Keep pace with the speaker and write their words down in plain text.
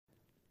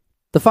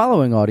The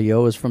following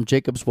audio is from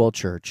Jacob's Well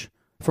Church.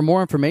 For more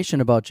information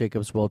about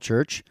Jacob's Well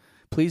Church,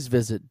 please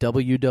visit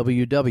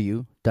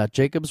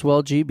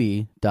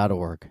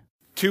www.jacobswellgb.org.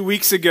 2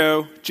 weeks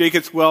ago,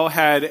 Jacob's Well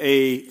had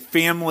a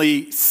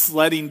family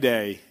sledding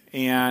day,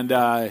 and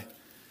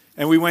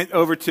we went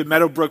over to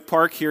Meadowbrook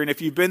Park here. And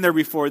if you've been there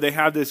before, they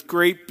have this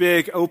great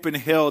big open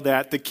hill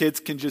that the kids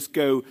can just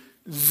go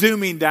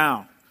zooming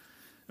down.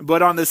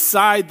 But on the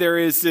side, there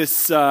is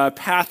this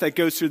path that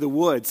goes through the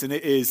woods, and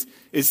it is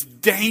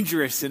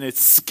dangerous, and it's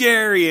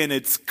scary, and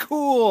it's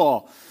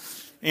cool.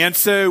 And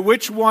so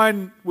which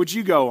one would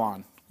you go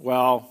on?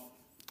 Well,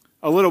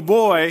 a little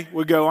boy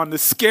would go on the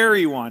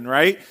scary one,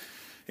 right?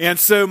 And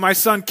so my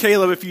son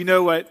Caleb, if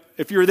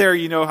you're there,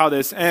 you know how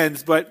this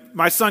ends. But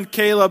my son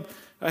Caleb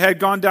had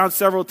gone down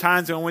several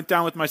times and went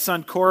down with my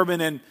son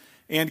Corbin,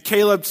 and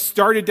Caleb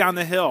started down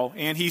the hill,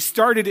 and he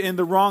started in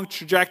the wrong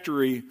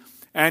trajectory.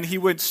 And he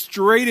went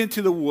straight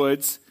into the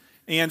woods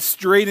and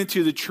straight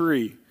into the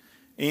tree.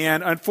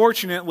 And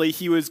unfortunately,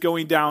 he was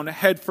going down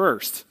head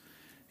first.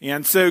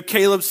 And so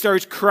Caleb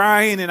starts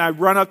crying, and I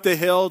run up the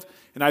hill,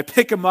 and I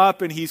pick him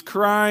up, and he's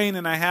crying,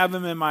 and I have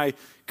him in my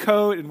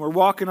coat, and we're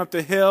walking up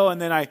the hill,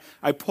 and then I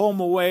pull him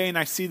away, and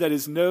I see that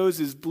his nose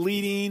is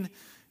bleeding.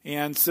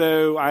 And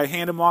so I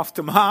hand him off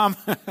to Mom,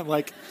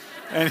 like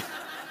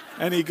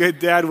any good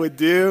dad would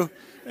do.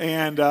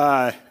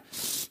 And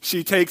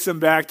she takes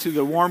him back to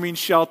the warming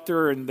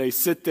shelter, and they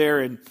sit there,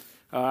 and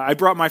I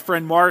brought my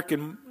friend Mark,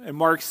 and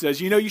Mark says,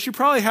 you should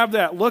probably have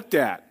that looked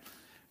at.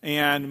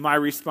 And my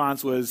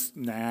response was,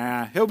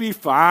 nah, he'll be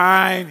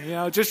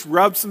fine. Just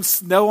rub some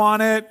snow on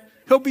it.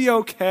 He'll be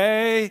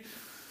okay.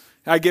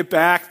 I get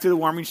back to the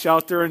warming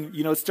shelter, and,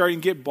 it's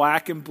starting to get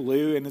black and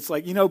blue, and it's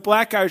like,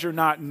 black guys are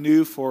not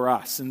new for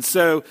us, and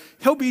so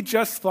he'll be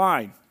just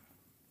fine.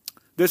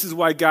 This is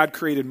why God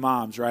created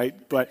moms, right?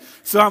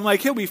 So I'm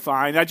like, he'll be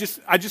fine. I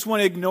just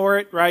want to ignore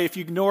it, right? If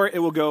you ignore it, it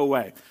will go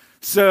away.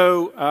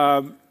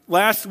 So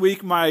last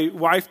week, my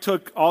wife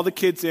took all the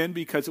kids in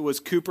because it was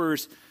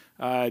Cooper's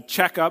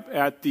checkup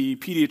at the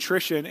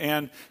pediatrician,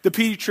 and the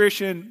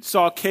pediatrician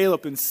saw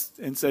Caleb and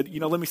said,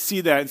 let me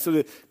see that. And so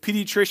the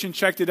pediatrician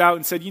checked it out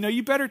and said,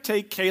 you better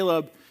take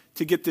Caleb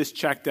to get this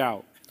checked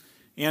out.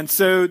 And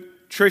so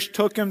Trish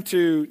took him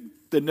to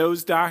the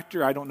nose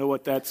doctor. I don't know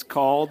what that's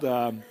called.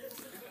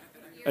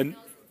 A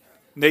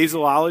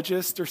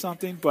nasalologist or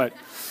something, but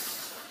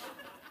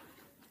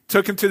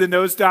took him to the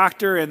nose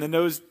doctor, and then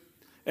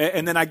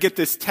I get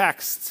this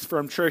text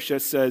from Trish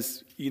that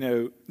says,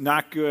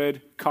 not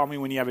good, call me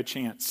when you have a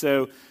chance.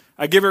 So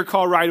I give her a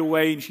call right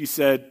away, and she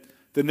said,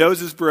 the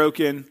nose is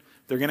broken,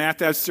 they're going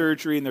to have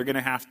surgery, and they're going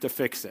to have to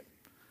fix it.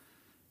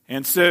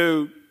 And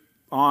so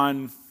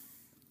on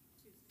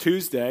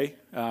Tuesday,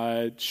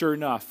 sure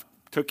enough,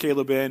 took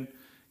Caleb in.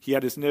 He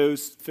had his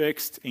nose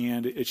fixed,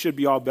 and it should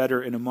be all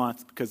better in a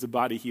month because the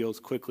body heals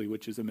quickly,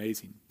 which is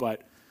amazing.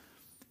 But,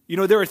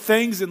 there are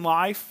things in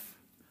life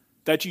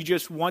that you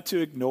just want to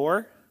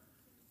ignore,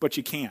 but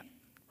you can't,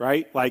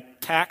 right?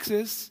 Like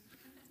taxes.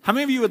 How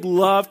many of you would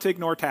love to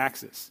ignore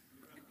taxes?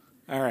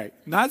 All right.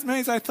 Not as many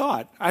as I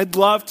thought. I'd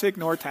love to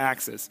ignore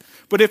taxes.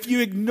 But if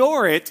you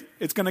ignore it,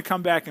 it's going to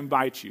come back and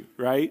bite you,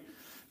 right?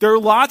 There are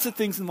lots of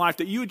things in life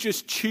that you would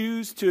just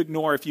choose to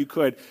ignore if you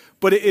could,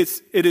 but it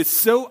is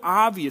so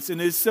obvious and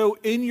it is so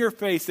in your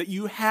face that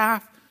you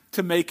have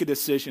to make a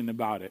decision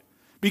about it.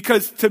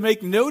 Because to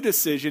make no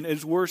decision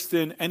is worse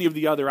than any of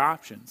the other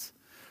options.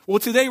 Well,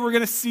 today we're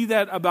going to see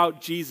that about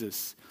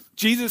Jesus.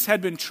 Jesus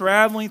had been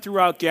traveling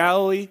throughout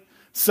Galilee,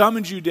 some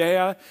in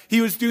Judea.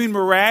 He was doing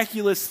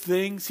miraculous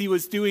things. He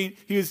was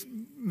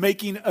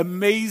making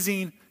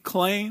amazing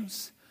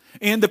claims.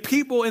 And the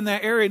people in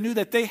that area knew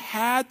that they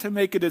had to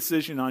make a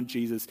decision on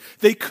Jesus.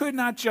 They could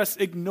not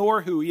just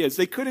ignore who he is.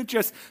 They couldn't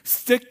just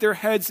stick their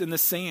heads in the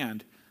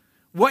sand.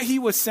 What he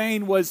was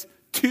saying was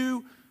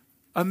too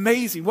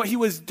amazing. What he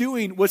was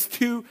doing was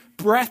too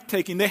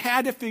breathtaking. They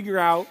had to figure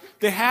out,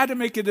 they had to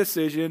make a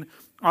decision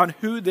on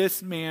who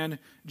this man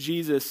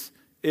Jesus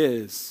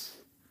is.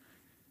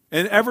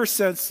 And ever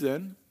since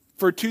then,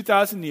 for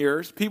 2,000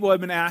 years, people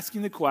have been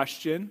asking the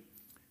question,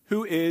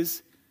 who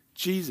is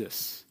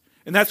Jesus?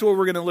 And that's what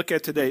we're going to look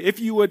at today.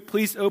 If you would,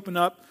 please open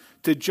up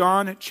to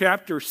John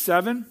chapter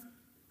 7.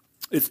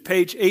 It's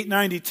page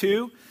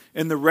 892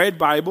 in the Red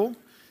Bible,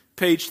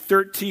 page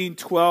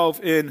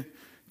 1312 in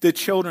the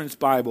Children's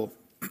Bible.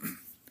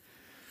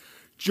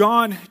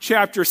 John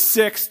chapter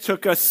 6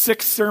 took us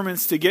 6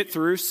 sermons to get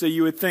through, so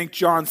you would think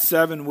John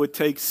 7 would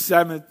take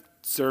 7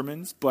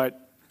 sermons,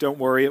 but don't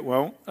worry, it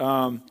won't.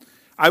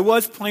 I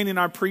was planning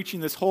on preaching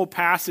this whole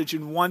passage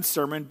in one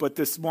sermon, but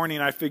this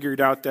morning I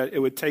figured out that it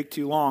would take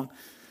too long.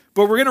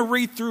 But we're going to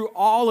read through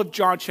all of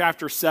John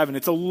chapter 7.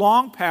 It's a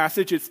long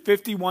passage. It's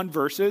 51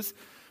 verses.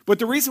 But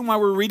the reason why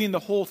we're reading the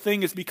whole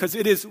thing is because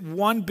it is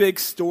one big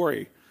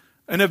story.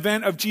 An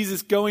event of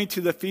Jesus going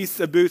to the Feast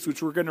of Booths,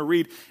 which we're going to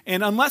read.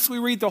 And unless we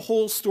read the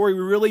whole story,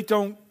 we really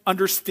don't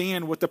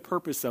understand what the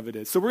purpose of it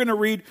is. So we're going to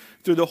read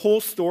through the whole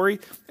story.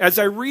 As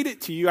I read it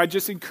to you, I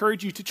just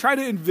encourage you to try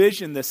to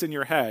envision this in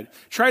your head.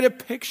 Try to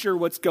picture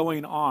what's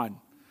going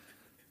on.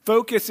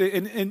 focus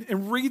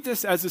and read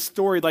this as a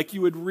story like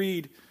you would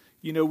read,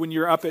 when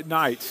you're up at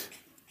night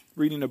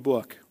reading a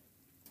book.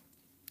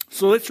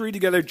 So let's read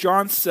together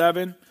John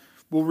 7.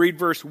 We'll read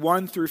verse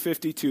 1 through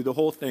 52, the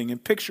whole thing,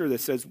 and picture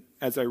this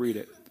as I read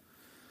it.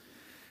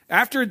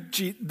 After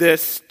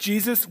this,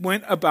 Jesus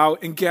went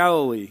about in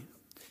Galilee.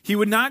 He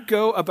would not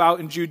go about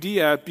in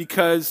Judea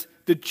because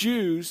the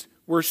Jews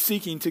were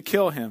seeking to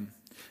kill him.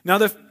 Now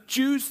the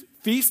Jews'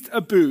 feast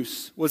of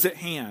booths was at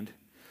hand.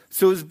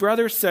 So his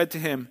brothers said to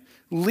him,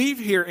 "Leave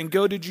here and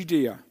go to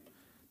Judea,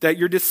 that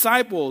your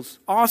disciples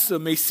also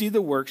may see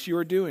the works you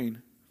are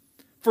doing.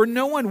 For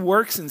no one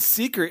works in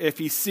secret if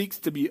he seeks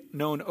to be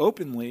known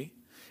openly.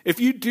 If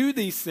you do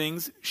these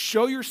things,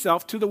 show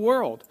yourself to the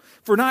world."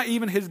 For not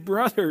even his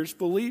brothers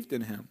believed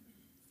in him.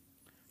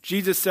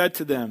 Jesus said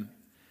to them,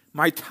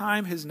 "My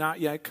time has not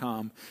yet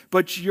come,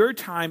 but your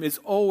time is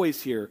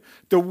always here.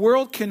 The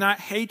world cannot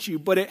hate you,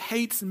 but it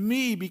hates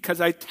me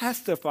because I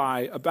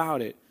testify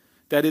about it,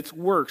 that its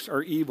works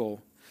are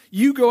evil.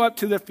 You go up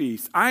to the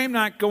feast. I am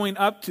not going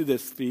up to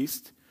this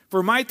feast,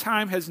 for my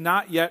time has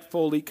not yet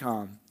fully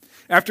come."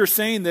 After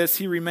saying this,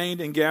 he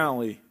remained in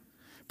Galilee.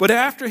 But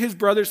after his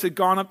brothers had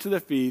gone up to the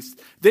feast,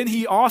 then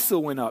he also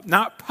went up,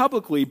 not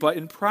publicly, but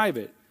in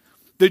private.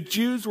 The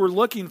Jews were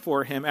looking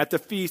for him at the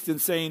feast and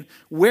saying,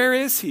 "Where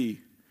is he?"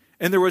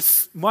 And there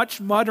was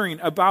much muttering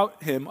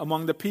about him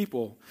among the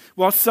people.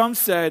 While some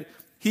said,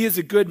 "He is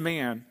a good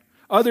man,"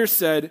 others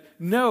said,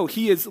 "No,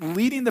 he is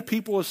leading the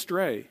people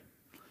astray."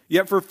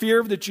 Yet for fear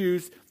of the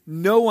Jews,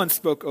 no one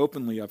spoke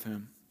openly of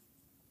him.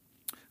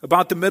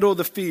 About the middle of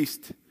the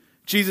feast,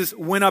 Jesus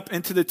went up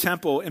into the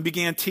temple and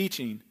began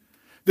teaching.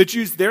 The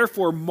Jews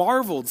therefore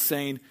marveled,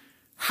 saying,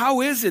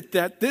 "How is it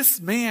that this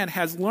man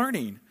has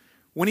learning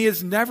when he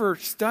has never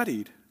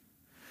studied?"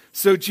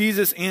 So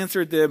Jesus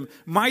answered them,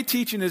 "My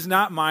teaching is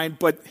not mine,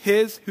 but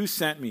his who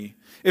sent me.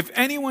 If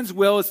anyone's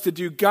will is to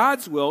do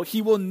God's will,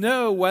 he will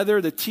know whether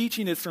the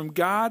teaching is from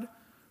God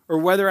or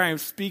whether I am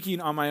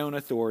speaking on my own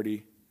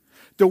authority.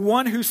 The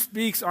one who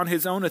speaks on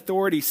his own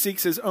authority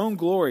seeks his own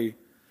glory,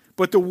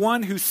 but the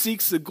one who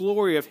seeks the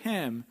glory of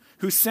him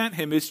who sent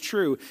him is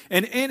true,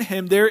 and in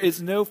him there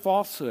is no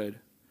falsehood.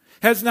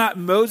 Has not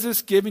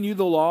Moses given you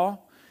the law?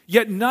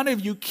 Yet none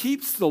of you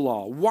keeps the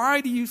law. Why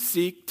do you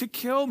seek to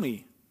kill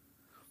me?"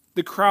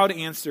 The crowd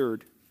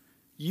answered,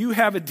 "You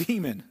have a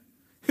demon.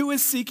 Who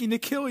is seeking to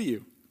kill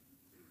you?"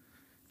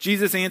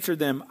 Jesus answered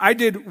them, "I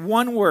did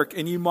one work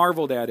and you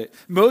marveled at it.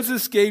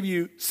 Moses gave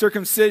you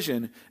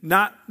circumcision,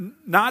 not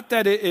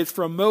that it is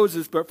from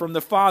Moses, but from the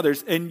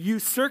fathers, and you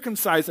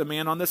circumcise a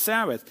man on the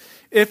Sabbath.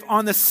 If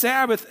on the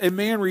Sabbath a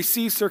man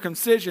receives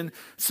circumcision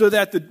so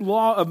that the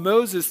law of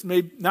Moses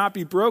may not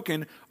be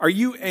broken, are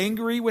you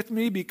angry with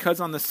me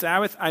because on the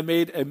Sabbath I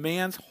made a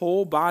man's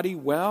whole body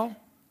well?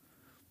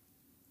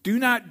 Do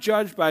not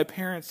judge by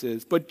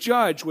appearances, but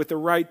judge with the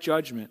right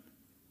judgment."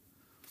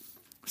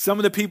 Some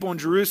of the people in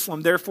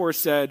Jerusalem therefore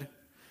said,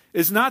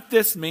 "Is not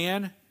this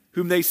man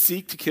whom they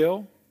seek to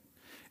kill?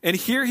 And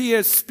here he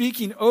is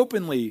speaking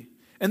openly,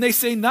 and they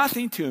say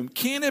nothing to him.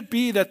 Can it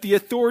be that the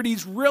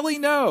authorities really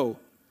know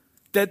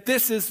that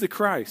this is the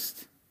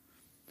Christ?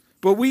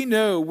 But we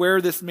know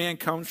where this man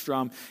comes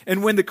from,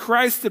 and when the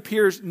Christ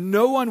appears,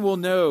 no one will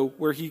know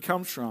where he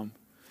comes from."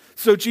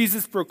 So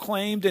Jesus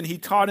proclaimed, and he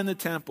taught in the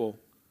temple,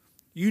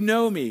 "You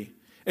know me,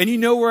 and you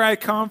know where I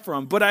come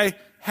from, but I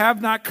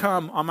have not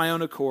come on my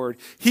own accord.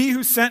 He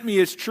who sent me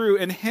is true,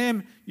 and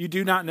him you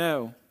do not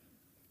know.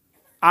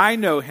 I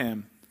know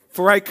him,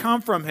 for I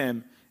come from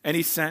him, and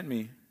he sent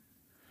me."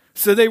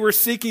 So they were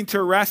seeking to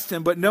arrest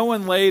him, but no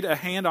one laid a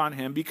hand on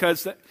him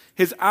because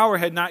his hour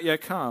had not yet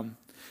come.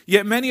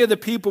 Yet many of the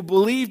people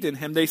believed in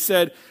him. They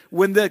said,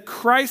 "When the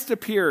Christ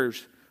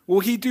appears, will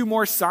he do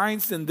more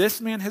signs than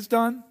this man has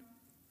done?"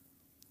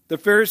 The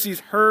Pharisees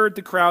heard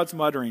the crowds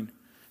muttering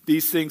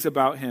these things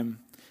about him.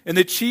 And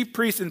the chief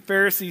priests and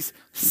Pharisees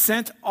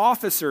sent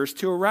officers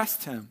to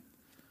arrest him.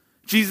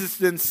 Jesus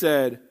then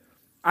said,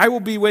 "I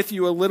will be with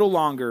you a little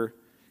longer,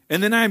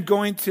 and then I am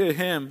going to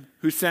him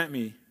who sent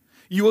me.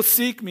 You will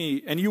seek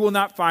me, and you will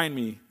not find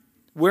me.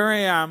 Where I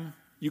am,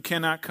 you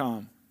cannot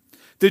come."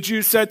 The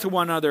Jews said to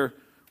one another,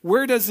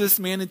 "Where does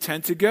this man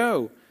intend to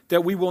go,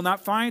 that we will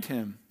not find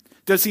him?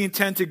 Does he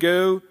intend to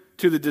go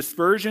to the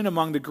dispersion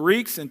among the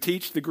Greeks and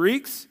teach the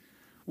Greeks?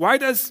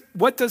 What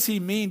does he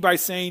mean by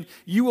saying,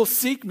 'You will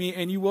seek me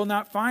and you will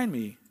not find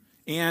me,'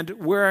 and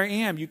 'Where I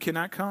am, you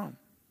cannot come'?"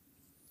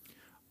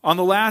 On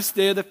the last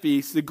day of the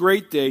feast, the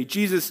great day,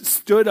 Jesus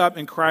stood up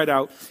and cried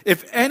out,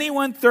 "If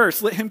anyone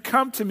thirsts, let him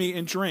come to me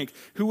and drink.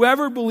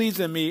 Whoever believes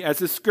in me, as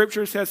the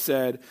scriptures have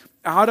said,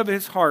 out of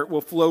his heart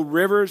will flow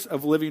rivers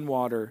of living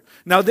water."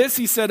 Now this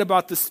he said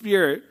about the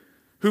Spirit,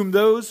 whom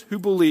those who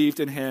believed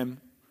in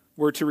him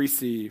were to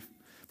receive.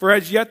 For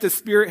as yet the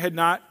Spirit had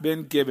not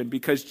been given,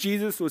 because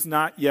Jesus was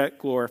not yet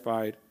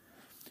glorified.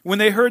 When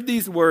they heard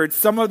these words,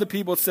 some of the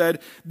people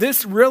said,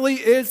 "This really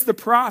is the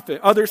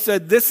prophet." Others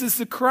said, "This is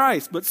the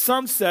Christ." But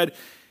some said,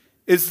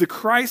 "Is the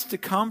Christ to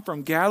come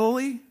from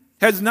Galilee?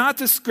 Has not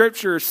the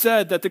scripture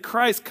said that the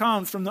Christ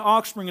comes from the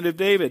offspring of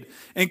David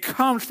and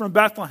comes from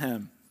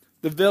Bethlehem,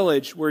 the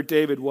village where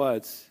David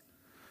was.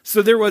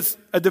 So there was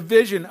a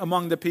division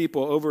among the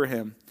people over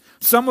him.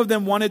 Some of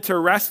them wanted to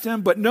arrest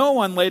him, but no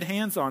one laid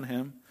hands on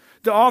him.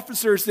 The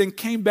officers then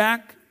came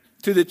back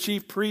to the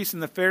chief priests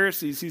and the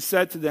Pharisees, who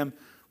said to them,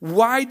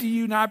 "Why do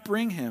you not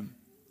bring him?"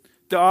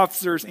 The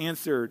officers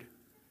answered,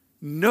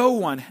 "No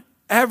one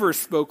ever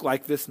spoke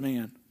like this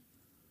man."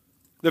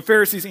 The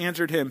Pharisees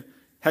answered him,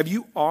 "Have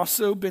you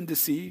also been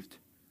deceived?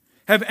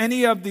 Have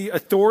any of the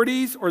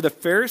authorities or the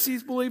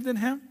Pharisees believed in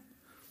him?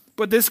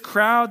 But this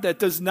crowd that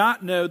does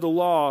not know the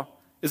law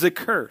is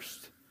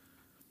accursed."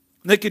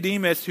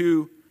 Nicodemus,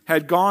 who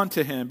had gone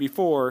to him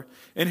before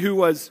and who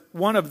was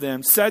one of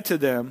them, said to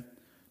them,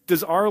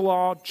 "Does our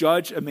law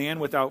judge a man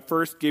without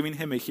first giving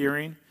him a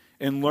hearing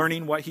and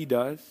learning what he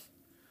does?"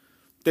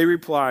 They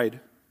replied,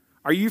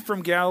 "Are you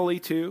from Galilee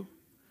too?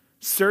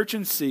 Search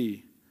and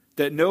see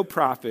that no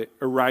prophet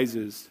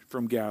arises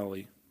from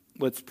Galilee."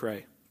 Let's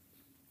pray.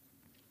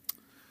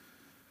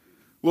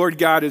 Lord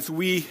God, as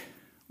we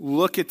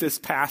look at this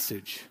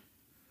passage,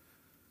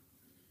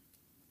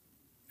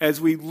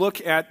 as we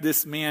look at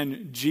this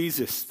man,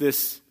 Jesus,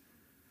 this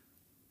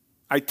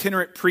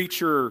itinerant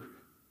preacher,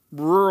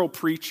 rural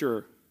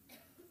preacher,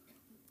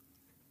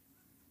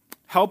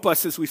 help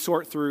us as we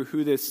sort through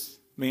who this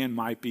man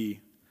might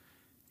be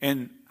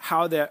and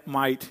how that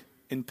might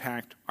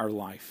impact our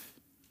life.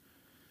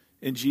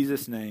 In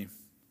Jesus' name,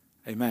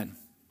 amen.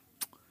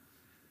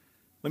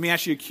 Let me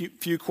ask you a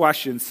few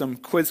questions, some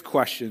quiz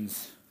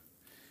questions.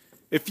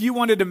 If you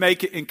wanted to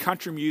make it in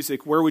country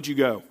music, where would you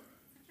go?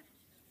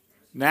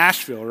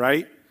 Nashville,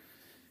 right?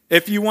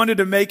 If you wanted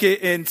to make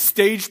it in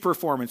stage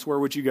performance, where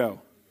would you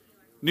go?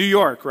 New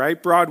York,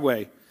 right?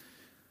 Broadway.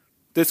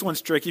 This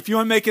one's tricky. If you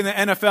want to make it in the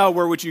NFL,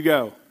 where would you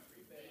go?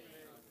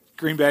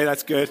 Green Bay,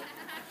 that's good.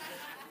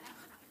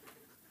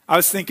 I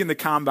was thinking the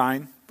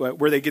Combine, but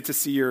where they get to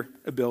see your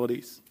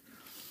abilities.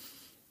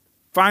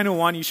 Final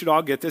one, you should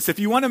all get this. If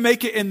you want to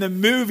make it in the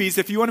movies,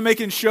 if you want to make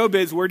it in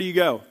showbiz, where do you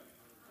go?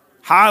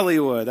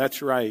 Hollywood,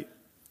 that's right.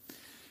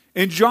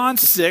 In John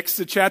 6,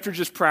 the chapter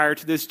just prior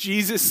to this,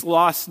 Jesus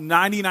lost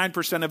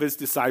 99% of his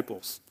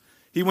disciples.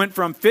 He went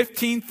from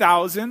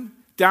 15,000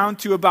 down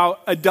to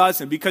about a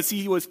dozen because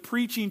he was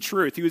preaching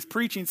truth. He was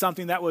preaching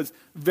something that was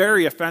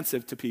very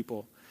offensive to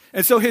people.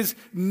 And so his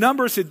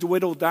numbers had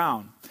dwindled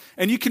down.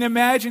 And you can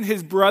imagine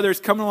his brothers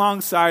coming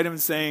alongside him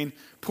and saying,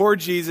 "Poor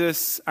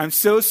Jesus, I'm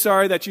so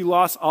sorry that you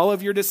lost all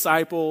of your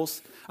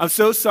disciples. I'm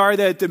so sorry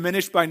that it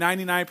diminished by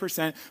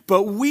 99%,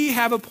 but we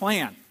have a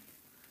plan.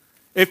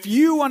 If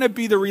you want to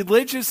be the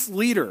religious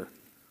leader,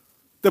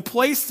 the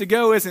place to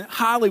go isn't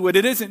Hollywood,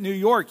 it isn't New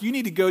York. You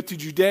need to go to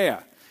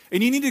Judea.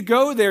 And you need to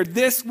go there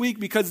this week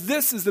because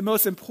this is the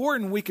most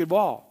important week of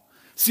all."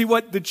 See,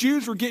 what the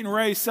Jews were getting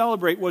ready to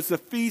celebrate was the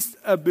Feast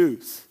of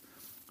Booths.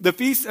 The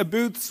Feast of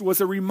Booths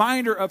was a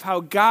reminder of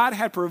how God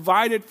had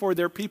provided for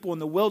their people in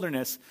the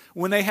wilderness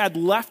when they had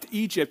left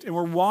Egypt and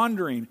were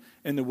wandering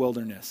in the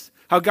wilderness.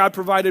 How God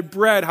provided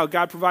bread, how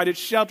God provided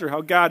shelter,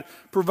 how God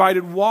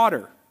provided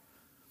water.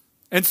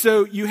 And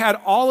so you had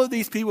all of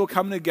these people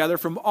coming together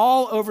from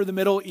all over the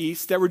Middle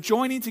East that were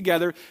joining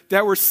together,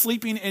 that were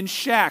sleeping in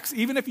shacks.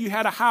 Even if you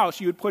had a house,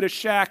 you would put a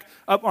shack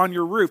up on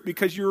your roof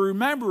because you're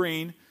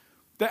remembering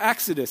the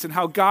Exodus and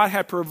how God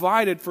had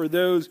provided for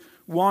those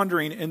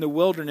wandering in the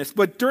wilderness.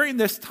 But during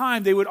this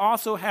time, they would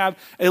also have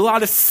a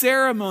lot of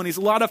ceremonies,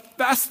 a lot of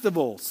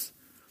festivals.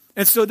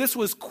 And so this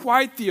was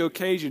quite the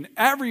occasion.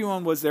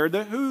 Everyone was there.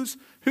 The who's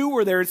who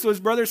were there. And so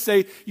his brothers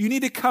say, "You need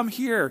to come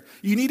here.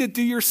 You need to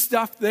do your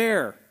stuff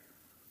there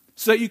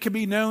so that you can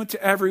be known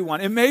to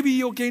everyone. And maybe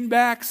you'll gain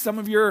back some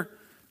of your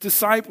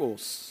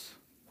disciples."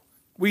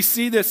 We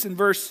see this in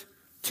verse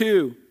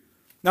 2.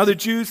 Now the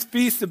Jews'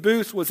 Feast of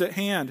Booths was at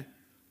hand,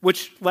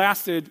 which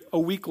lasted a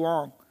week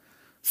long.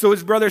 So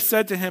his brother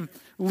said to him,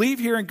 "Leave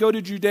here and go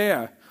to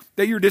Judea,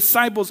 that your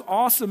disciples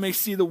also may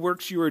see the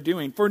works you are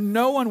doing. For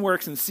no one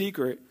works in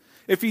secret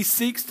if he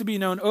seeks to be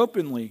known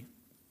openly.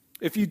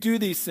 If you do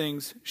these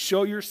things,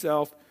 show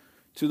yourself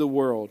to the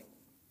world."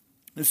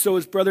 And so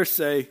his brothers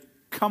say,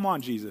 "Come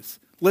on, Jesus,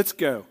 let's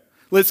go.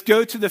 Let's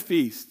go to the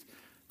feast,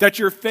 that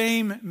your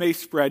fame may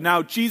spread."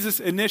 Now, Jesus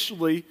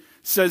initially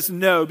says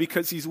no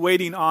because he's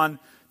waiting on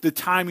the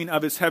timing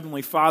of his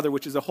heavenly Father,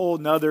 which is a whole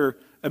nother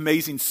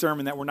amazing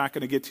sermon that we're not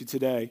going to get to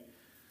today.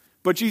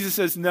 But Jesus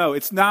says, "No,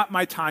 it's not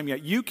my time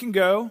yet. You can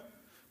go,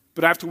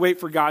 but I have to wait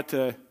for God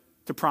to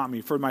prompt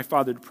me, for my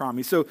Father to prompt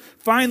me." So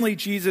finally,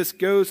 Jesus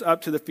goes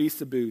up to the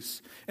Feast of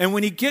Booths. And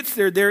when he gets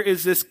there, there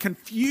is this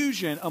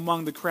confusion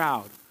among the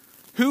crowd.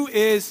 Who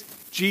is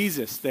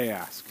Jesus, they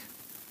ask.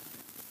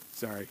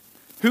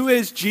 Who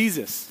is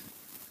Jesus?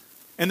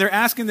 And they're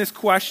asking this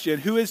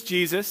question, who is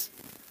Jesus?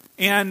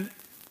 And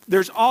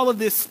there's all of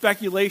this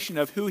speculation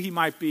of who he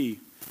might be.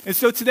 And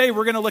so today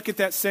we're going to look at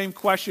that same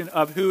question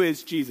of who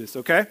is Jesus,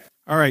 okay?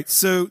 All right,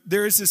 so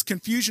there is this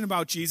confusion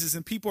about Jesus,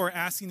 and people are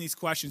asking these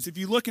questions. If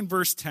you look in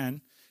verse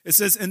 10, it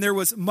says, "And there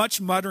was much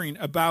muttering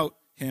about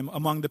him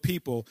among the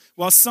people.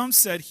 While some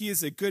said he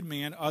is a good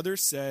man,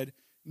 others said,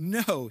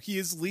 no, he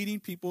is leading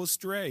people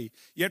astray.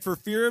 Yet for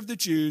fear of the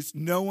Jews,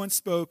 no one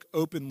spoke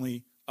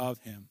openly of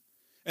him."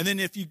 And then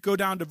if you go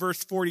down to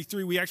verse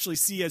 43, we actually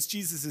see as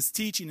Jesus is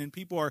teaching and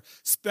people are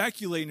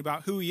speculating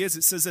about who he is,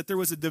 it says that there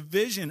was a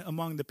division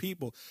among the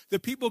people. The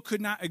people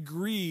could not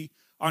agree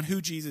on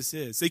who Jesus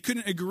is. They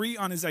couldn't agree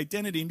on his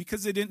identity, and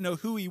because they didn't know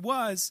who he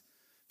was,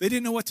 they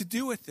didn't know what to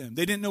do with him.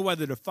 They didn't know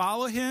whether to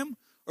follow him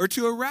or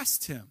to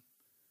arrest him.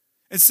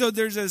 And so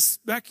there's a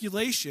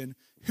speculation,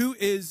 who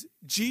is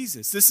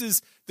Jesus? This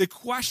is the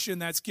question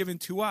that's given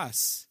to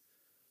us.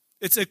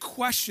 It's a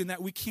question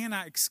that we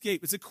cannot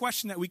escape. It's a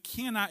question that we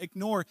cannot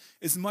ignore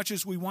as much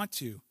as we want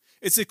to.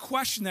 It's a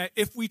question that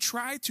if we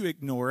try to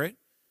ignore it,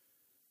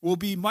 will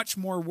be much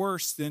more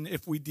worse than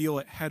if we deal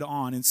it head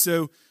on. And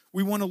so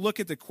we want to look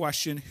at the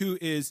question, who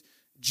is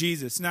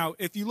Jesus? Now,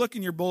 if you look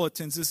in your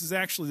bulletins, this is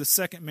actually the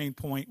second main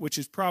point, which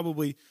is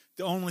probably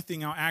the only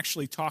thing I'll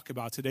actually talk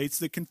about today. It's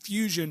the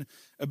confusion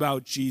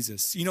about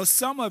Jesus. You know,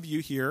 some of you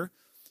here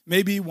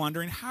may be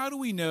wondering, how do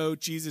we know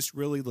Jesus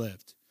really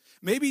lived?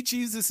 Maybe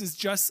Jesus is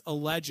just a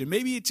legend.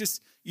 Maybe it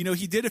just, he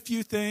did a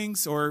few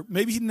things, or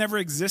maybe he never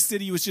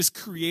existed. He was just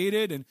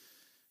created. And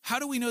how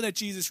do we know that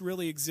Jesus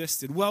really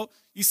existed? Well,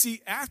 you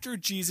see, after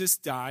Jesus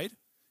died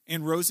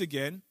and rose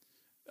again,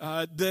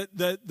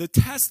 the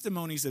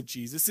testimonies of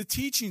Jesus, the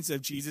teachings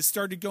of Jesus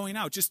started going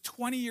out just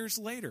 20 years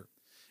later.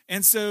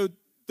 And so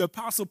the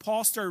Apostle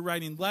Paul started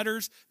writing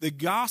letters. The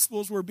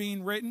Gospels were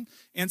being written.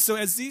 And so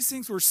as these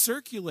things were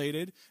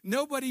circulated,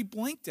 nobody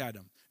blinked at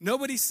them.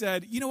 Nobody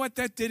said, you know what,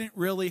 that didn't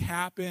really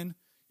happen.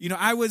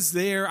 I was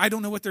there. I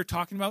don't know what they're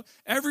talking about.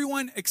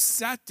 Everyone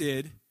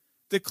accepted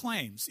the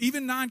claims.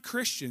 Even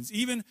non-Christians,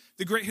 even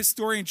the great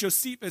historian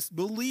Josephus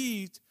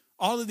believed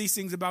all of these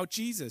things about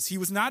Jesus. He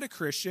was not a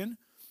Christian,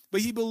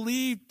 but he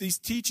believed these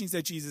teachings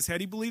that Jesus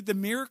had. He believed the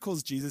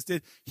miracles Jesus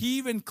did. He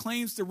even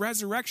claims the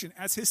resurrection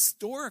as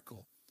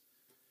historical.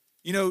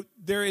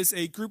 There is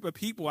a group of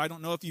people, I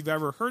don't know if you've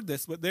ever heard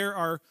this, but there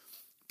are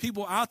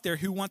people out there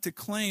who want to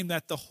claim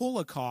that the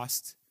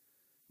Holocaust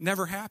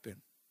never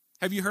happened.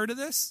 Have you heard of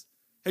this?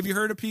 Have you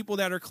heard of people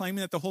that are claiming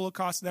that the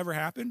Holocaust never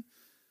happened?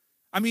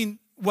 I mean,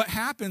 what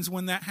happens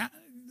when that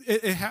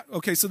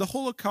okay, so the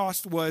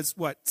Holocaust was,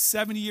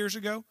 70 years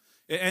ago?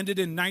 It ended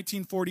in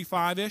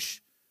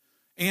 1945-ish.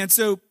 And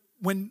so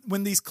when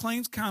these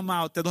claims come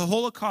out that the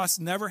Holocaust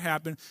never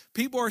happened,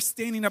 people are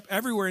standing up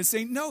everywhere and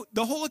saying, no,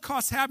 the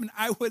Holocaust happened.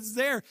 I was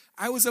there.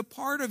 I was a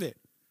part of it.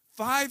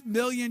 5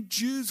 million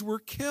Jews were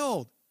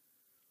killed.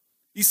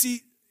 You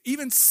see,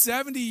 even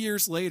 70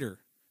 years later,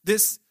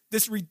 this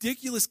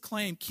ridiculous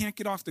claim can't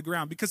get off the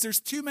ground because there's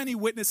too many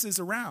witnesses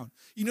around.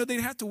 They'd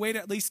have to wait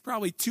at least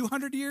probably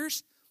 200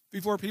 years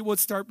before people would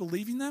start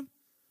believing them.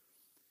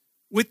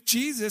 With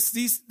Jesus,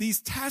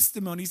 these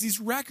testimonies,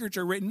 these records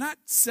are written not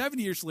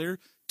 70 years later,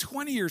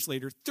 20 years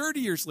later, 30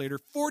 years later,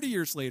 40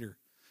 years later,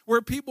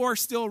 where people are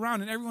still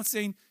around and everyone's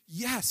saying,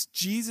 yes,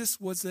 Jesus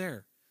was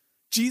there.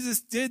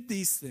 Jesus did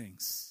these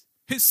things.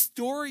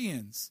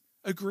 Historians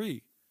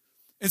agree.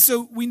 And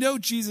so we know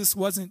Jesus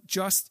wasn't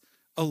just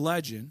a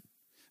legend.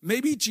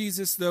 Maybe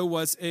Jesus, though,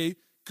 was a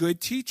good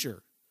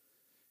teacher.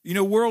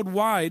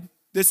 Worldwide,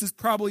 this is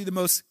probably the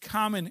most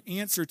common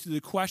answer to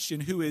the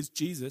question, who is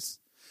Jesus?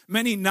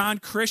 Many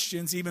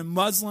non-Christians, even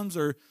Muslims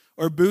or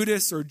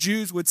Buddhists or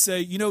Jews would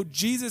say,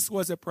 Jesus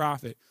was a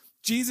prophet.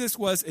 Jesus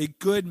was a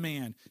good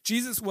man.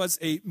 Jesus was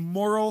a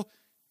moral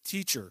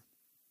teacher.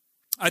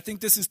 I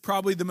think this is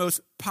probably the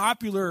most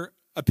popular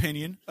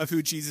opinion of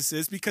who Jesus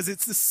is because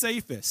it's the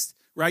safest,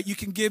 right? You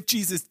can give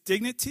Jesus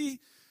dignity,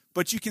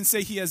 but you can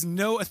say he has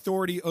no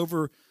authority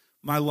over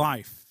my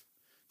life.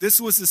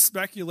 This was the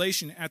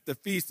speculation at the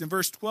feast. In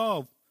verse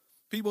 12,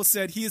 people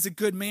said he is a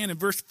good man. In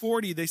verse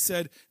 40, they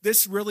said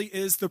this really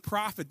is the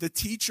prophet, the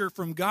teacher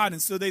from God.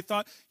 And so they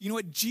thought, you know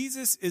what?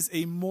 Jesus is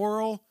a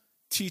moral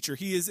teacher.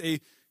 He is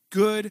a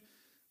good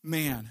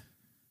man.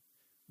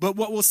 But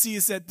what we'll see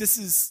is that this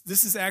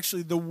is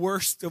actually the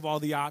worst of all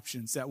the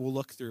options that we'll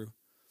look through.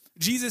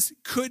 Jesus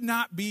could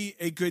not be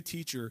a good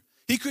teacher.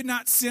 He could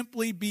not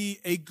simply be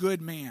a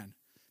good man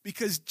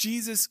because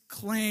Jesus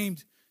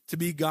claimed to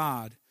be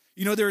God.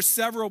 There are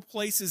several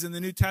places in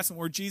the New Testament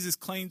where Jesus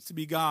claims to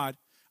be God.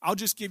 I'll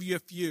just give you a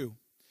few.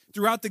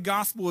 Throughout the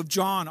Gospel of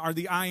John are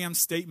the I am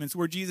statements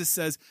where Jesus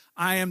says,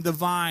 I am the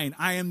vine,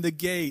 I am the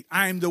gate,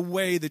 I am the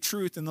way, the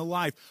truth, and the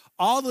life.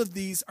 All of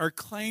these are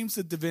claims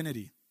of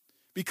divinity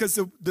because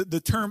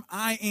the term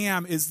I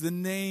am is the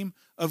name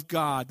of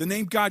God, the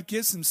name God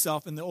gives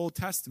himself in the Old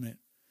Testament.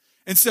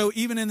 And so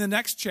even in the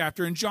next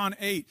chapter, in John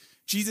 8,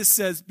 Jesus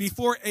says,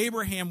 before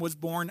Abraham was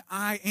born,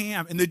 I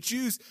am. And the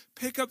Jews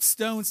pick up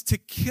stones to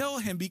kill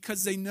him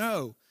because they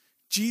know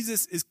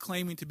Jesus is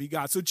claiming to be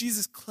God. So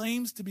Jesus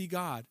claims to be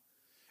God.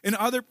 In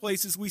other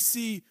places, we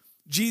see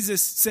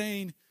Jesus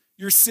saying,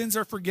 your sins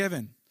are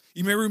forgiven.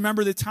 You may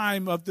remember the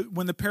time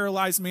when the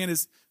paralyzed man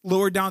is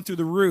lowered down through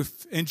the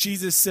roof, and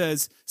Jesus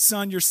says,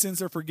 son, your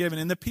sins are forgiven.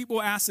 And the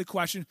people ask the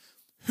question,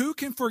 who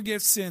can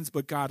forgive sins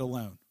but God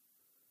alone?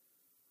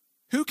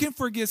 Who can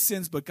forgive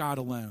sins but God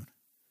alone?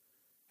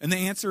 And the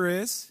answer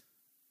is,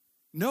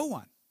 no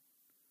one.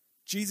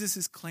 Jesus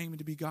is claiming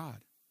to be God.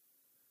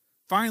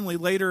 Finally,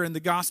 later in the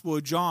Gospel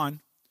of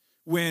John,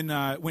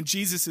 when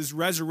Jesus is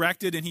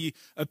resurrected and he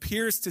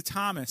appears to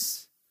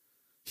Thomas.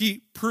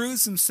 He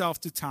proves himself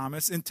to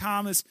Thomas, and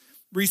Thomas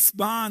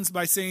responds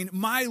by saying,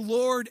 "My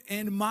Lord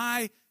and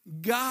my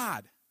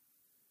God."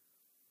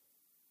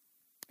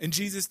 And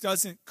Jesus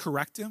doesn't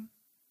correct him.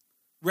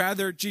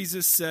 Rather,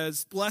 Jesus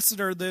says, "Blessed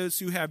are those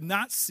who have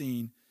not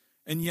seen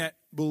and yet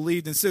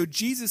believed." And so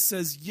Jesus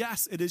says,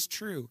 yes, it is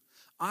true.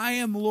 I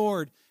am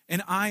Lord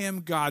and I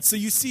am God. So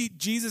you see,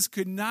 Jesus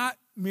could not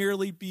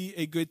merely be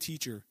a good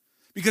teacher,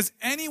 because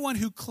anyone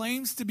who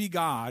claims to be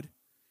God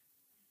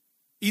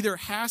either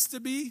has to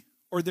be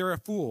or they're a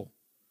fool.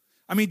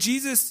 I mean,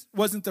 Jesus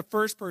wasn't the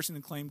first person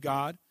to claim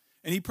God,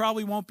 and he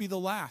probably won't be the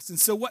last. And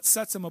so what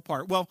sets him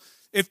apart? Well,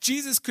 if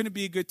Jesus couldn't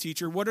be a good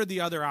teacher, what are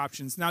the other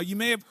options? Now, you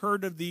may have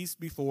heard of these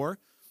before,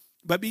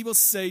 but people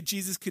say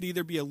Jesus could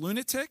either be a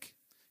lunatic,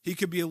 he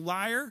could be a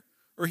liar,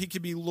 or he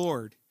could be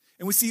Lord.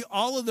 And we see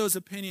all of those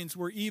opinions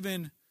were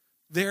even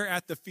there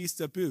at the Feast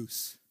of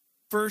Booths.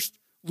 First,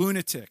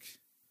 lunatic.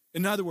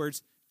 In other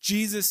words,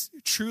 Jesus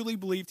truly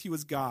believed he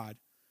was God,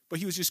 but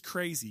he was just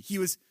crazy. He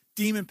was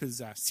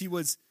demon-possessed. He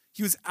was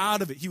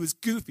out of it. He was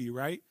goofy,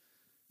 right?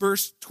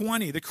 Verse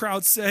 20, the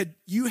crowd said,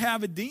 "You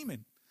have a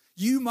demon.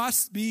 You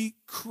must be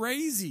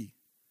crazy."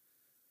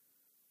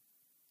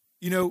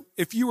 You know,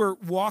 if you were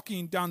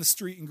walking down the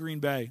street in Green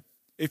Bay,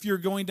 if you're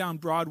going down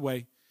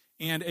Broadway,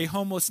 and a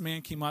homeless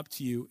man came up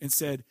to you and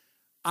said,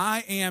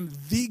 "I am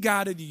the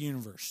God of the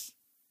universe.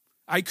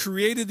 I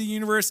created the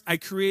universe. I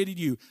created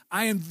you.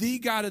 I am the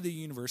God of the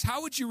universe."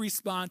 How would you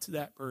respond to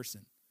that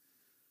person?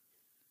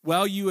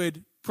 Well, you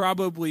would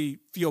probably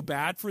feel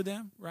bad for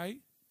them,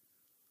 right?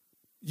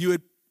 You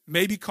would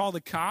maybe call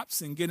the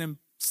cops and get him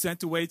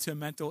sent away to a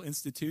mental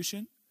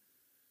institution.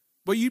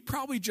 But you'd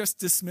probably just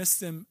dismiss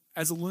them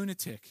as a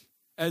lunatic,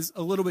 as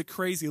a little bit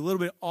crazy, a little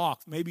bit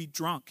off, maybe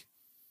drunk.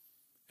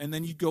 And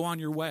then you'd go on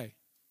your way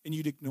and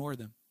you'd ignore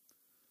them.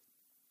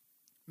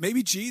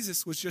 Maybe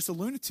Jesus was just a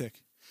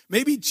lunatic.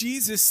 Maybe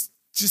Jesus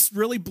just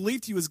really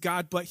believed he was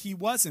God, but he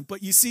wasn't.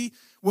 But you see,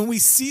 when we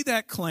see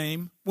that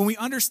claim, when we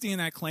understand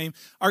that claim,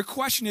 our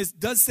question is,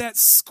 does that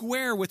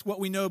square with what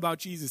we know about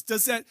Jesus?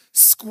 Does that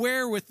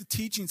square with the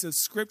teachings of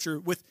Scripture,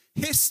 with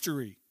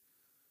history?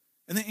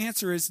 And the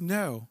answer is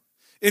no.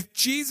 If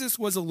Jesus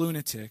was a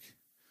lunatic,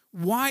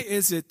 why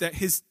is it that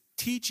his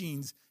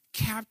teachings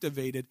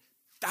captivated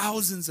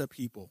thousands of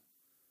people?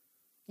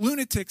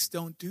 Lunatics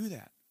don't do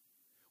that.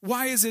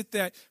 Why is it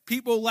that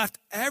people left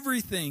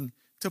everything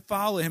to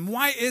follow him?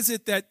 Why is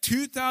it that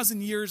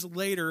 2,000 years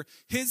later,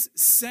 his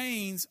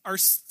sayings are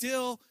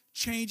still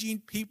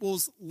changing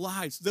people's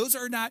lives? Those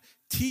are not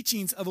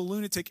teachings of a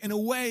lunatic. In a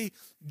way,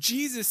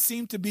 Jesus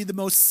seemed to be the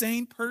most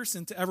sane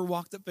person to ever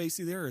walk the face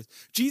of the earth.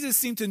 Jesus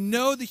seemed to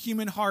know the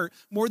human heart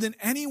more than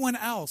anyone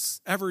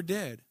else ever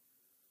did.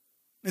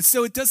 And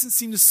so it doesn't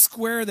seem to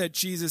square that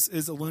Jesus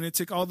is a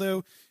lunatic,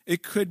 although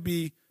it could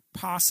be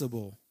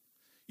possible.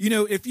 You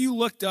know, if you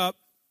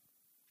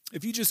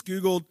just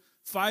Googled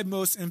 5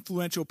 most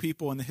influential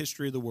people in the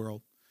history of the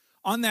world,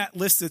 on that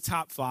list of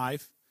top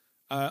 5,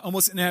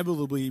 almost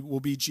inevitably will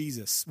be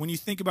Jesus. When you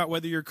think about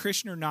whether you're a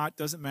Christian or not,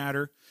 doesn't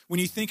matter. When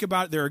you think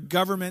about it, there are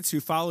governments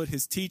who followed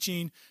his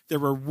teaching. There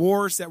were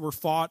wars that were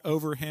fought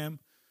over him.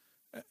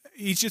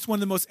 He's just one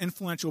of the most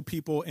influential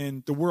people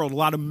in the world. A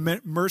lot of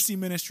mercy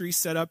ministries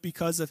set up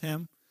because of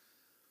him.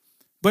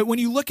 But when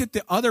you look at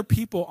the other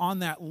people on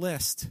that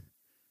list,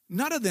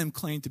 none of them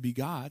claim to be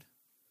God.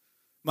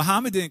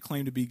 Muhammad didn't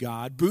claim to be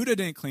God. Buddha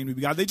didn't claim to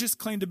be God. They just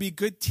claimed to be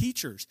good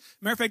teachers.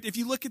 Matter of fact, if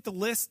you look at the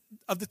list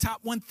of the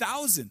top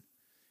 1,000,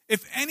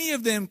 if any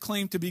of them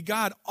claimed to be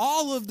God,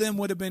 all of them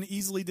would have been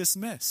easily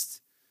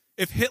dismissed.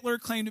 If Hitler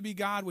claimed to be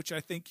God, which I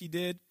think he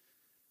did,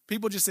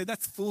 people just say,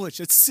 that's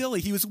foolish, it's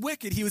silly, he was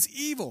wicked, he was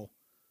evil.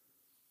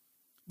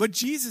 But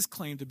Jesus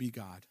claimed to be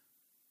God.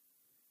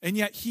 And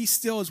yet he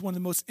still is one of the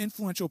most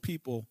influential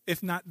people,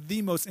 if not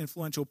the most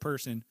influential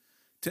person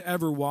to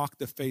ever walk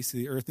the face of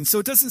the earth. And so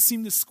it doesn't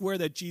seem to square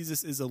that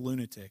Jesus is a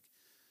lunatic.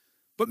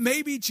 But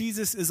maybe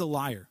Jesus is a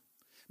liar.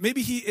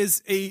 Maybe he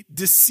is a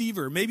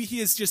deceiver. Maybe he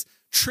is just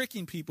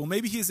tricking people.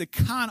 Maybe he is a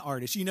con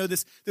artist. You know,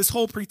 this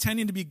whole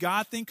pretending to be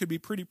God thing could be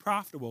pretty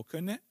profitable,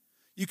 couldn't it?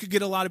 You could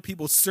get a lot of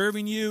people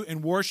serving you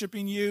and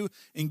worshiping you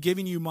and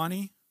giving you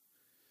money.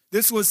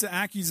 This was the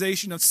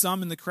accusation of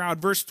some in the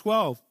crowd. Verse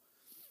 12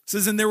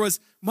 says, "And there was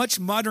much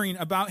muttering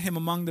about him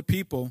among the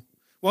people.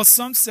 While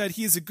some said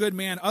he is a good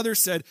man, others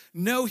said,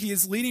 no, he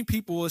is leading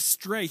people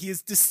astray. He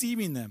is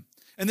deceiving them."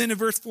 And then in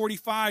verse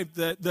 45,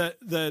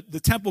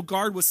 the temple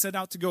guard was sent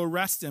out to go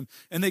arrest him.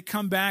 And they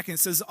come back and it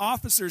says,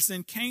 "Officers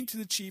then came to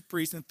the chief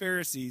priests and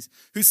Pharisees,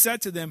 who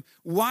said to them,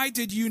 'Why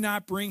did you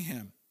not bring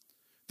him?'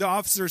 The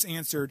officers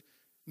answered,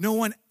 'No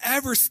one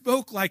ever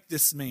spoke like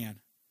this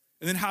man.'"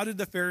 And then how did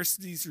the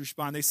Pharisees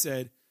respond? They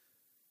said,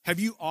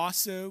 "Have you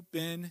also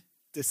been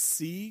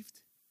deceived?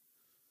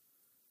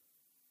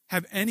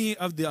 Have any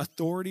of the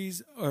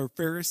authorities or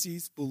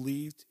Pharisees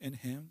believed in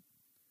him?"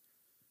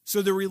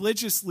 So the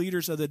religious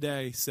leaders of the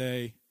day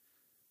say,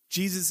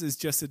 Jesus is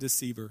just a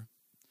deceiver.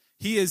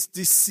 He is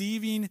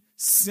deceiving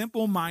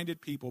simple-minded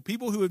people,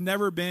 people who have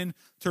never been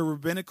to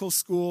rabbinical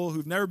school,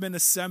 who've never been to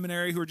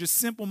seminary, who are just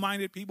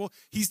simple-minded people.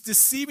 He's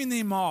deceiving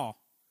them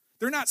all.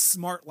 They're not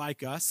smart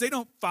like us. They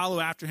don't follow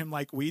after him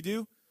like we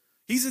do.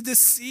 He's a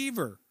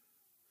deceiver.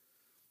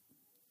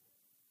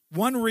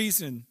 One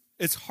reason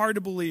it's hard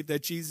to believe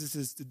that Jesus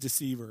is the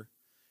deceiver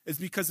is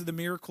because of the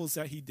miracles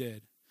that he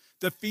did.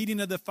 The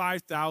feeding of the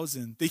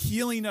 5,000, the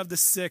healing of the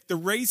sick, the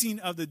raising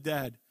of the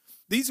dead.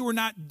 These were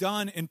not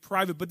done in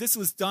private, but this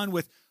was done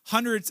with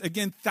hundreds,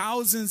 again,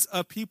 thousands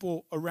of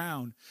people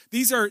around.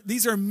 These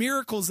are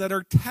miracles that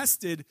are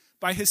tested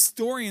by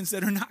historians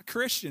that are not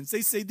Christians.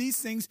 They say these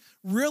things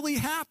really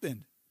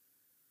happened.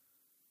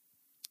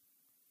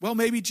 Well,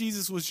 maybe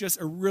Jesus was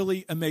just a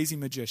really amazing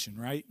magician,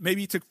 right?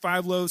 Maybe he took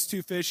 5 loaves,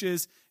 2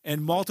 fishes,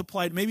 and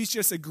multiplied. Maybe he's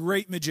just a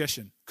great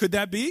magician. Could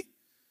that be?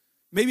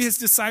 Maybe his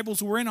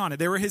disciples were in on it.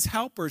 They were his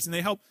helpers, and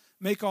they helped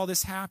make all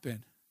this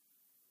happen.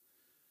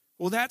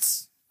 Well,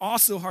 that's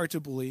also hard to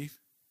believe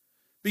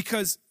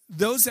because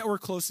those that were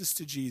closest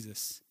to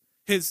Jesus,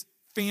 his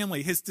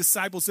family, his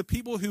disciples, the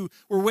people who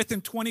were with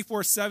him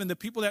 24/7, the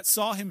people that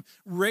saw him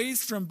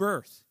raised from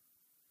birth,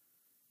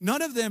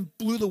 none of them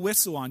blew the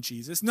whistle on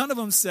Jesus. None of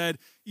them said,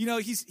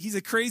 he's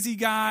a crazy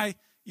guy.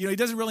 He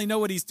doesn't really know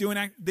what he's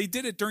doing. They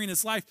did it during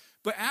his life.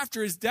 But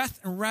after his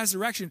death and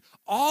resurrection,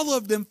 all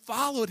of them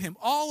followed him.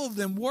 All of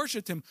them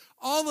worshiped him.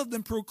 All of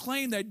them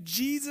proclaimed that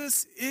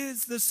Jesus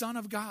is the Son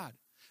of God,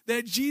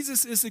 that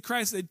Jesus is the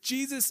Christ, that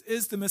Jesus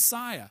is the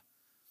Messiah.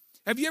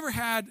 Have you ever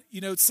had,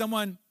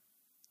 someone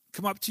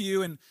come up to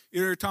you and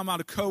you're talking about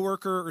a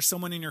coworker or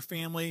someone in your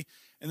family,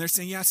 and they're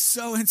saying, yeah,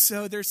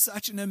 so-and-so, they're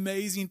such an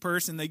amazing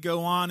person. They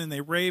go on and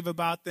they rave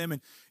about them,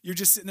 and you're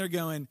just sitting there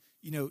going,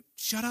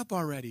 shut up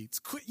already. It's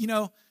quit.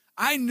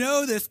 I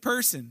know this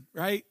person,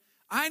 right?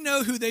 I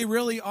know who they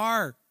really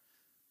are.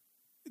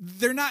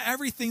 They're not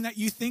everything that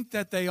you think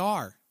that they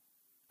are.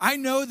 I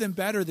know them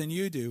better than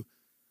you do.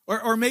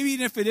 Or maybe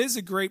even if it is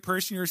a great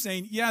person, you're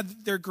saying, yeah,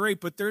 they're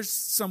great, but there's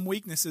some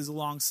weaknesses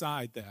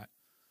alongside that.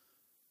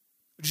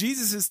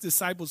 Jesus'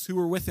 disciples who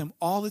were with him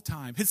all the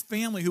time, his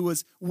family who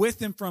was with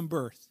him from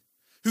birth,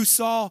 who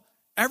saw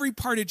every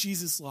part of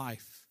Jesus'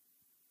 life,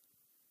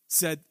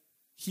 said,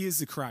 he is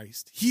the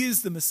Christ. He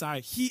is the Messiah.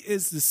 He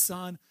is the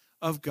Son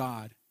of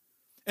God.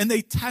 And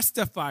they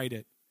testified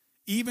it,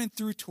 even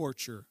through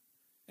torture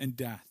and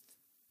death.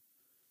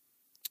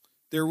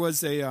 There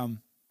was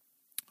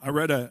I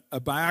read a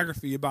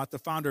biography about the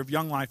founder of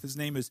Young Life. His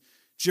name is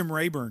Jim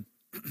Rayburn.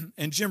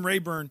 And Jim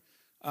Rayburn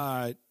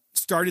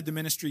started the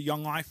ministry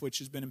Young Life, which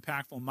has been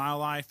impactful in my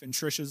life and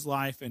Trisha's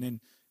life and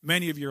in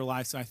many of your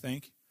lives, I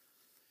think.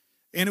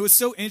 And it was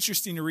so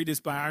interesting to read his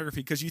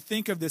biography because you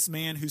think of this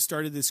man who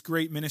started this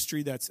great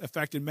ministry that's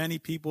affected many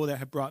people, that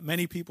have brought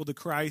many people to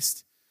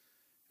Christ.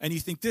 And you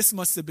think this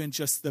must have been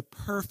just the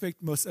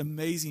perfect, most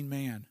amazing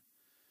man.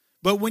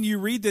 But when you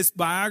read this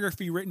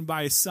biography written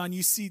by his son,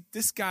 you see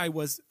this guy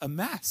was a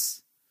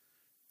mess.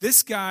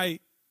 This guy,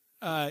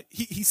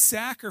 he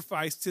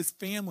sacrificed his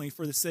family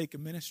for the sake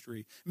of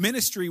ministry.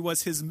 Ministry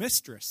was his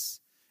mistress.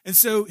 And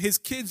so his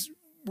kids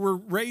were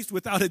raised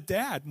without a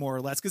dad, more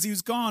or less, because he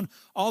was gone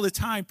all the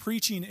time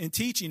preaching and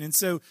teaching. And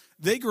so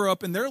they grow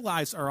up and their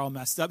lives are all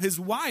messed up. His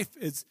wife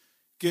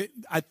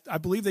I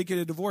believe they get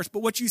a divorce.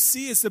 But what you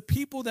see is the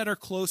people that are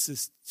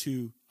closest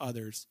to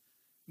others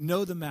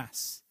know the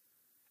mess.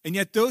 And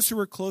yet those who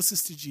were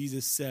closest to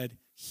Jesus said,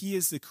 he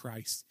is the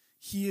Christ.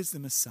 He is the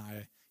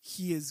Messiah.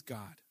 He is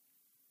God.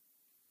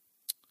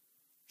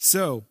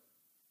 So,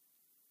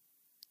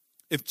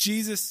 if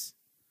Jesus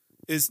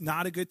is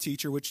not a good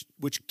teacher, which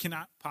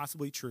cannot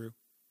possibly be true,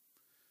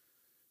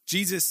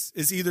 Jesus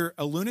is either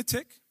a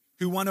lunatic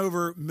who won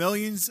over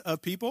millions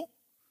of people,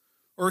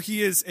 or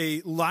he is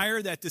a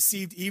liar that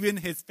deceived even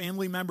his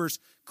family members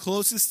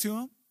closest to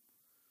him,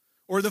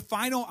 or the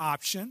final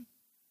option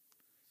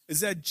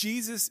is that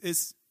Jesus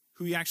is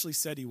who he actually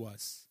said he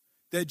was,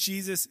 that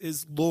Jesus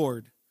is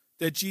Lord,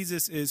 that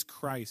Jesus is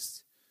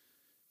Christ.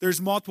 There's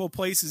multiple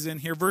places in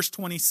here. Verse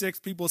 26,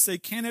 people say,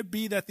 can it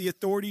be that the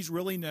authorities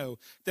really know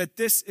that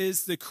this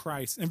is the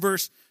Christ? In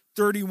verse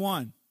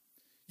 31,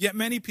 yet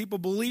many people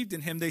believed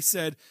in him. They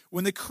said,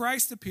 when the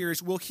Christ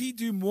appears, will he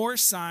do more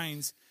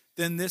signs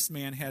than this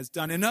man has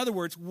done? In other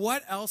words,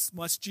 what else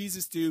must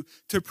Jesus do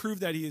to prove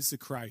that he is the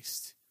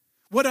Christ?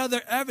 What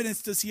other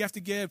evidence does he have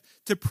to give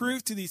to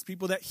prove to these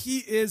people that he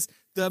is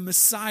the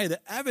Messiah? The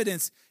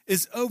evidence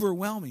is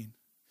overwhelming.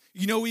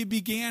 We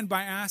began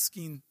by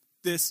asking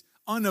this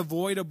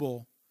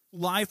unavoidable,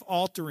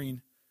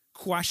 life-altering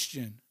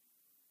question.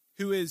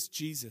 Who is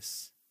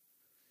Jesus?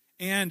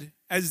 And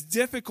as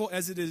difficult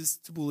as it is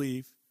to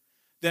believe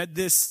that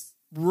this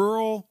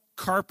rural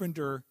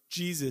carpenter,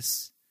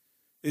 Jesus,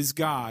 is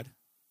God,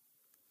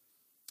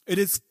 it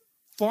is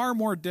far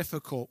more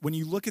difficult, when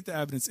you look at the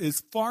evidence, it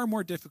is far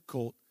more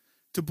difficult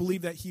to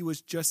believe that he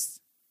was just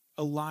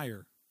a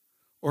liar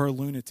or a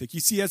lunatic. You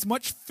see, as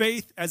much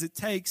faith as it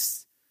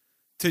takes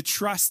to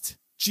trust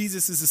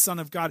Jesus is the Son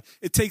of God,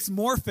 it takes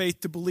more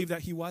faith to believe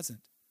that he wasn't.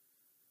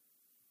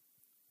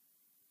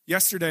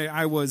 Yesterday,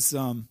 I was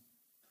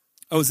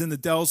I was in the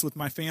Dells with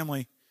my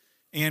family,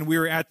 and we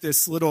were at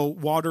this little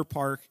water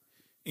park,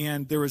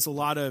 and there was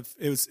it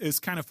was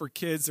kind of for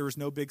kids. There was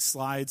no big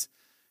slides.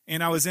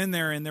 And I was in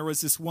there, and there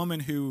was this woman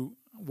who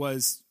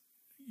was,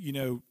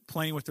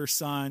 playing with her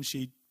son.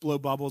 She'd blow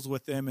bubbles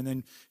with him, and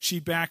then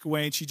she'd back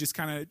away, and she'd just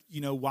kind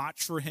of,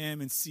 watch for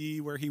him and see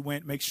where he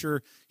went, make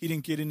sure he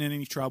didn't get in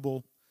any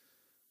trouble.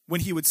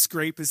 When he would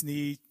scrape his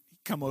knee,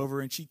 he'd come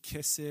over, and she'd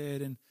kiss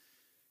it, and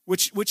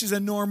which is a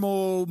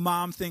normal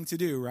mom thing to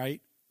do,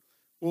 right?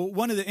 Well,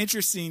 one of the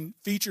interesting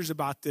features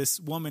about this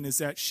woman is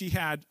that she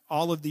had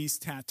all of these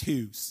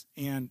tattoos.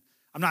 And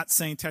I'm not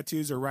saying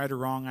tattoos are right or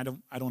wrong.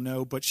 I don't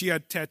know. But she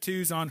had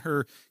tattoos on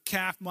her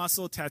calf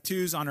muscle,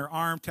 tattoos on her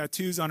arm,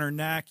 tattoos on her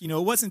neck. It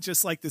wasn't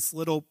just like this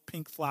little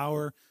pink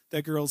flower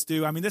that girls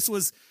do. I mean, this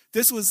was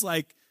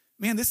like,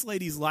 man, this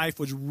lady's life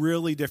was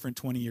really different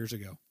 20 years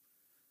ago.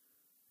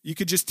 You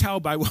could just tell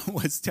by what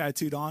was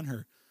tattooed on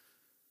her.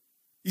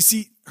 You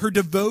see, her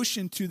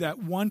devotion to that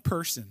one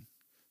person,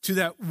 to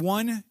that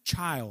one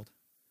child,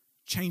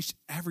 changed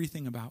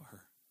everything about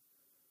her.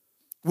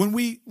 When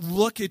we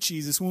look at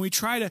Jesus, when we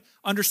try to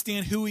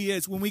understand who he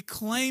is, when we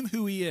claim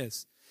who he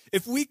is,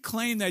 if we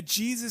claim that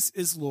Jesus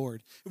is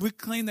Lord, if we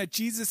claim that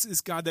Jesus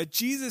is God, that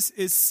Jesus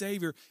is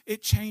Savior,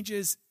 it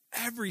changes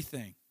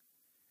everything.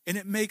 And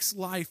it makes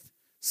life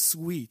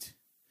sweet.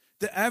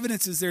 The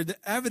evidence is there. The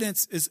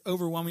evidence is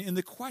overwhelming. And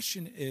the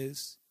question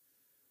is,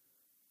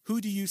 who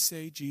do you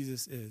say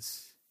Jesus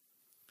is?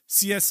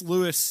 C.S.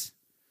 Lewis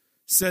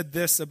said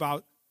this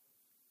about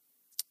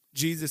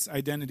Jesus'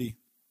 identity.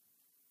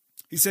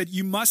 He said,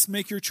 you must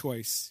make your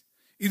choice.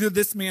 Either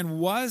this man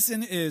was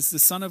and is the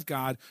Son of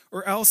God,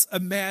 or else a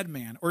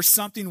madman, or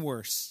something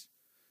worse.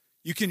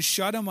 You can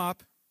shut him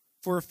up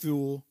for a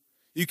fool.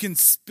 You can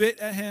spit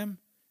at him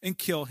and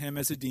kill him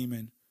as a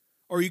demon.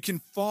 Or you can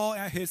fall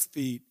at his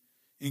feet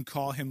and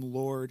call him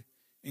Lord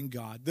and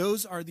God.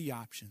 Those are the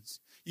options.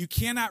 You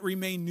cannot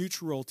remain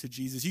neutral to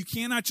Jesus. You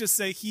cannot just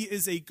say he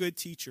is a good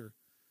teacher.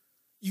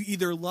 You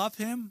either love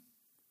him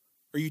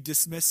or you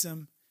dismiss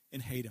him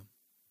and hate him.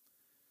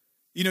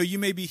 You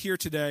may be here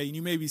today and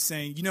you may be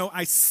saying,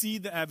 I see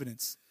the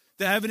evidence.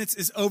 The evidence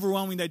is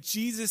overwhelming that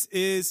Jesus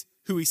is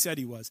who he said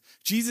he was.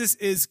 Jesus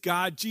is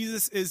God.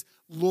 Jesus is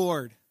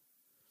Lord.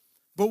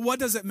 But what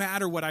does it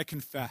matter what I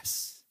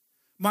confess?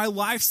 My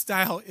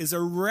lifestyle is a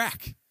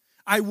wreck.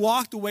 I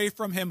walked away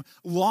from him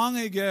long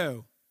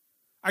ago.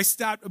 I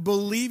stopped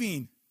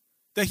believing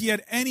that he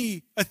had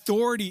any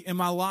authority in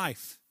my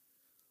life.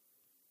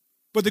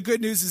 But the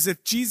good news is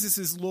if Jesus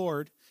is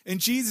Lord and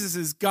Jesus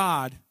is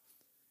God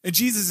and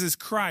Jesus is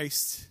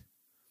Christ,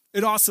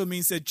 it also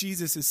means that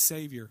Jesus is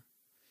Savior.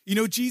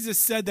 Jesus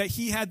said that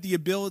he had the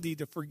ability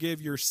to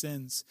forgive your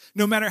sins.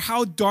 No matter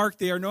how dark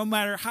they are, no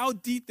matter how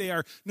deep they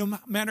are, no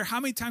matter how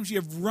many times you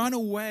have run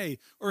away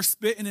or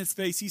spit in his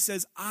face, he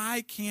says,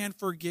 I can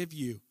forgive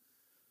you.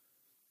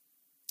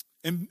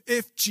 And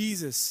if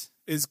Jesus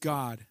is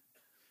God,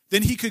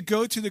 then he could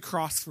go to the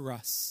cross for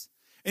us.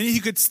 And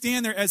he could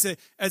stand there as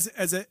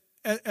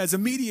a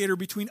mediator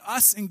between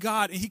us and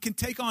God. And he can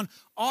take on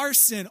our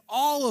sin,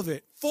 all of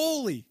it,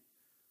 fully,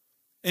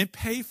 and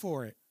pay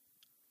for it.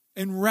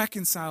 And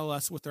reconcile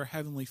us with our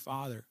Heavenly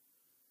Father.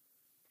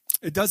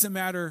 It doesn't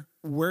matter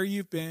where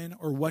you've been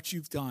or what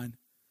you've done.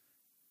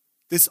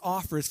 This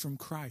offer is from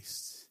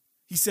Christ.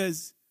 He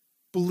says,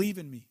 believe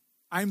in me.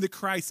 I am the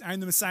Christ. I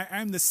am the Messiah.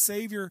 I am the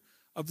Savior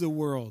of the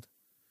world.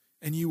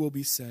 And you will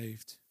be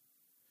saved.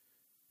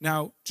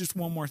 Now, just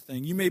one more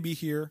thing. You may be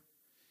here,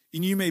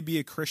 and you may be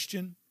a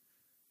Christian,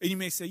 and you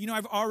may say,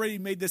 I've already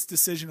made this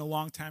decision a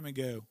long time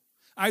ago.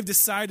 I've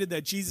decided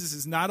that Jesus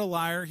is not a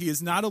liar. He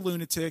is not a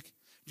lunatic.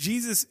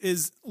 Jesus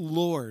is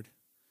Lord.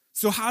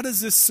 So how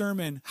does this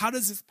sermon, how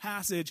does this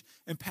passage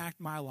impact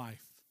my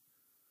life?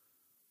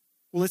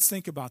 Well, let's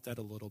think about that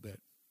a little bit.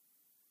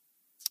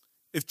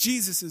 If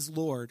Jesus is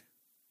Lord,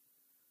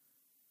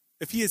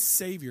 if he is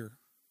Savior,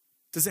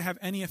 does it have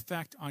any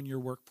effect on your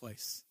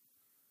workplace?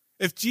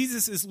 If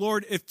Jesus is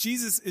Lord, if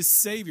Jesus is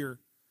Savior,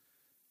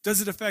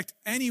 does it affect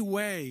any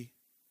way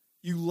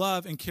you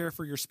love and care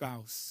for your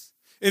spouse?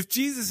 If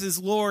Jesus is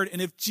Lord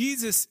and if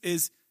Jesus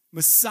is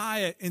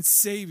Messiah and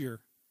Savior,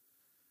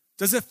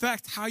 does it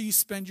affect how you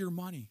spend your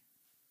money?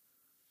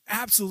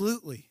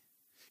 Absolutely.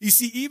 You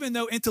see, even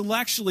though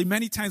intellectually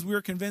many times we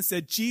are convinced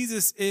that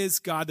Jesus is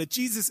God, that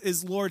Jesus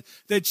is Lord,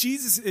 that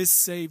Jesus is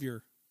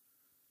Savior,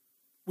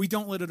 we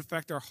don't let it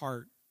affect our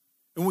heart,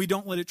 and we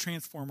don't let it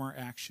transform our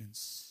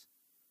actions.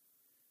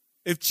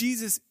 If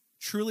Jesus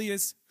truly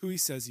is who he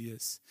says he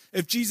is,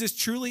 if Jesus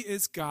truly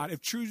is God,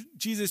 if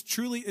Jesus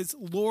truly is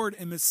Lord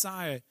and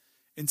Messiah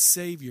and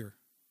Savior,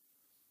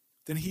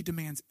 then he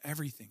demands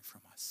everything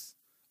from us,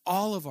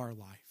 all of our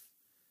life,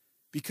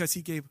 because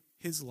he gave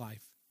his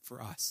life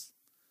for us.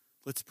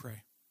 Let's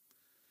pray.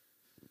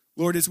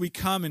 Lord, as we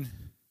come and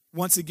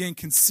once again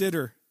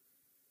consider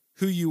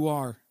who you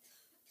are,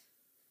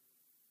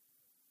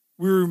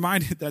 we're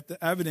reminded that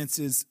the evidence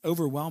is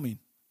overwhelming,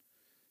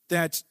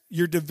 that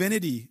your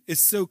divinity is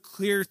so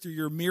clear through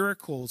your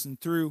miracles and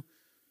through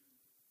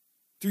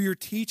your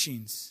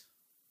teachings.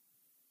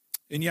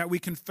 And yet we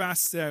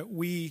confess that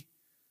we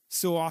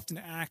so often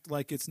act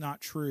like it's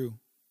not true.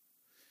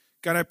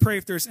 God, I pray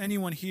if there's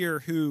anyone here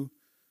who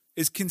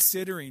is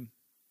considering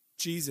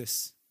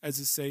Jesus as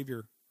a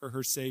Savior or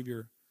her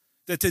Savior,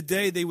 that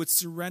today they would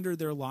surrender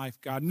their life,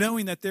 God,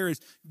 knowing that there is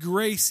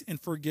grace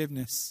and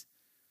forgiveness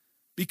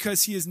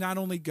because he is not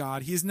only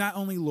God, he is not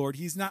only Lord,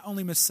 he is not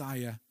only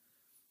Messiah,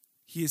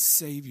 he is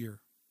Savior.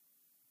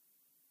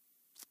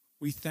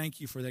 We thank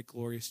you for that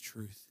glorious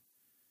truth.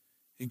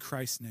 In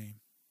Christ's name,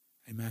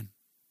 amen.